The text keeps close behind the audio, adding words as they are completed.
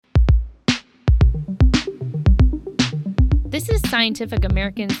This is Scientific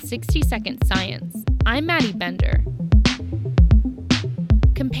American's 60-Second Science. I'm Maddie Bender.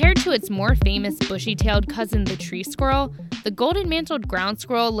 Compared to its more famous bushy-tailed cousin, the tree squirrel, the golden-mantled ground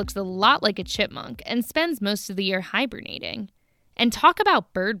squirrel looks a lot like a chipmunk and spends most of the year hibernating. And talk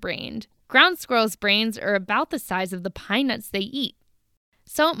about bird-brained. Ground squirrels' brains are about the size of the pine nuts they eat.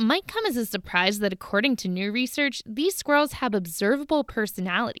 So it might come as a surprise that according to new research, these squirrels have observable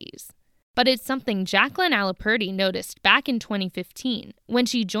personalities. But it's something Jacqueline Aliperti noticed back in 2015 when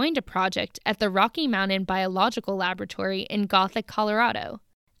she joined a project at the Rocky Mountain Biological Laboratory in Gothic, Colorado.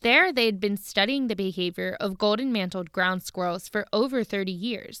 There, they had been studying the behavior of golden-mantled ground squirrels for over 30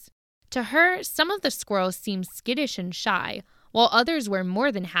 years. To her, some of the squirrels seemed skittish and shy, while others were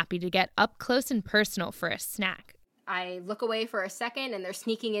more than happy to get up close and personal for a snack. I look away for a second and they're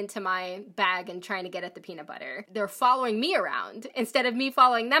sneaking into my bag and trying to get at the peanut butter. They're following me around instead of me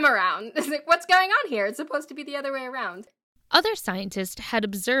following them around. It's like, what's going on here? It's supposed to be the other way around. Other scientists had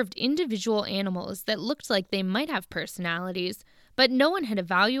observed individual animals that looked like they might have personalities, but no one had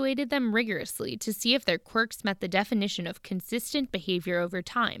evaluated them rigorously to see if their quirks met the definition of consistent behavior over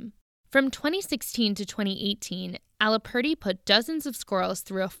time. From 2016 to 2018, Aliperti put dozens of squirrels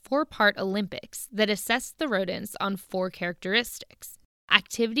through a 4-part Olympics that assessed the rodents on 4 characteristics: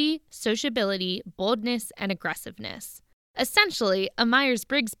 activity, sociability, boldness, and aggressiveness. Essentially, a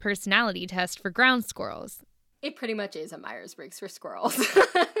Myers-Briggs personality test for ground squirrels. It pretty much is a Myers-Briggs for squirrels.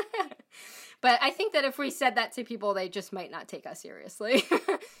 But I think that if we said that to people, they just might not take us seriously.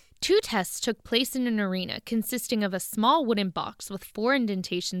 2 tests took place in an arena consisting of a small wooden box with 4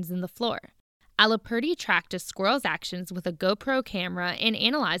 indentations in the floor. Aliperti tracked a squirrel's actions with a GoPro camera and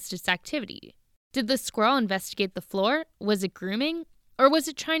analyzed its activity. Did the squirrel investigate the floor? Was it grooming? Or was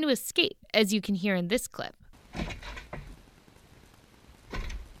it trying to escape, as you can hear in this clip?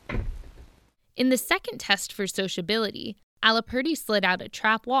 In the second test for sociability, Aliperti slid out a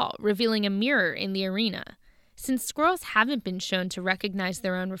trap wall, revealing a mirror in the arena. Since squirrels haven't been shown to recognize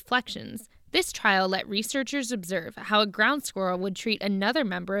their own reflections, this trial let researchers observe how a ground squirrel would treat another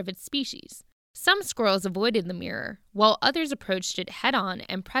member of its species. Some squirrels avoided the mirror, while others approached it head-on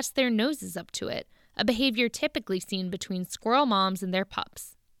and pressed their noses up to it, a behavior typically seen between squirrel moms and their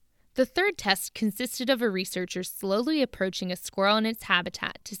pups. The third test consisted of a researcher slowly approaching a squirrel in its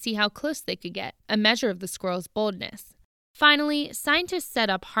habitat to see how close they could get, a measure of the squirrel's boldness. Finally, scientists set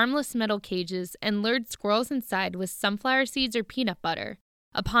up harmless metal cages and lured squirrels inside with sunflower seeds or peanut butter.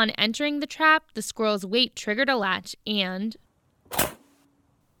 Upon entering the trap, the squirrel's weight triggered a latch and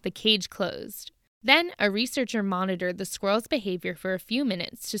the cage closed. Then, a researcher monitored the squirrel's behavior for a few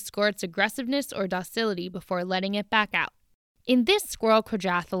minutes to score its aggressiveness or docility before letting it back out. In this squirrel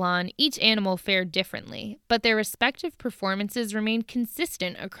quadrathlon, each animal fared differently, but their respective performances remained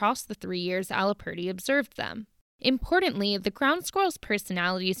consistent across the 3 years Aliperti observed them. Importantly, the ground squirrels'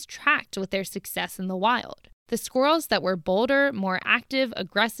 personalities tracked with their success in the wild. The squirrels that were bolder, more active,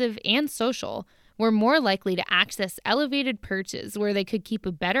 aggressive, and social were more likely to access elevated perches where they could keep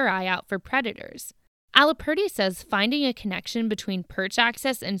a better eye out for predators. Aliperti says finding a connection between perch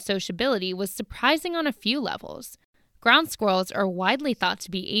access and sociability was surprising on a few levels. Ground squirrels are widely thought to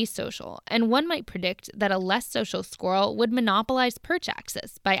be asocial, and one might predict that a less social squirrel would monopolize perch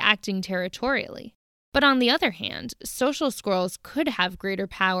access by acting territorially. But on the other hand, social squirrels could have greater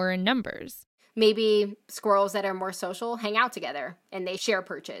power in numbers. Maybe squirrels that are more social hang out together and they share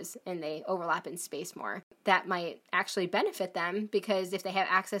perches and they overlap in space more. That might actually benefit them because if they have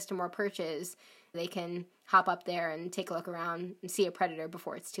access to more perches, they can hop up there and take a look around and see a predator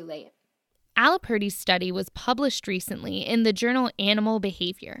before it's too late. Aliperti's study was published recently in the journal Animal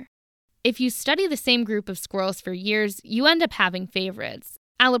Behavior. If you study the same group of squirrels for years, you end up having favorites.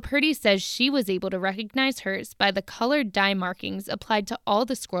 Aliperti says she was able to recognize hers by the colored dye markings applied to all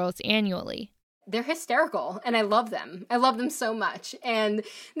the squirrels annually. They're hysterical, and I love them. I love them so much. And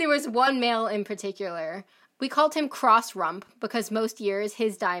there was one male in particular. We called him Cross Rump because most years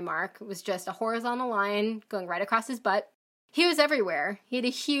his dye mark was just a horizontal line going right across his butt. He was everywhere. He had a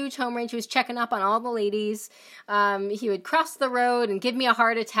huge home range. He was checking up on all the ladies. He would cross the road and give me a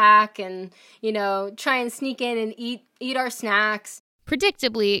heart attack and, try and sneak in and eat our snacks.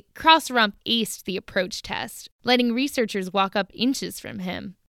 Predictably, Cross Rump aced the approach test, letting researchers walk up inches from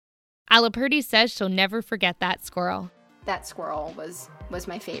him. Aliperti says she'll never forget that squirrel. That squirrel was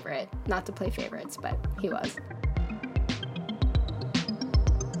my favorite. Not to play favorites, but he was.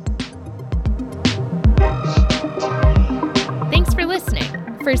 Thanks for listening.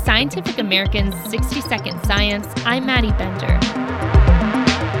 For Scientific American's 60-Second Science, I'm Maddie Bender.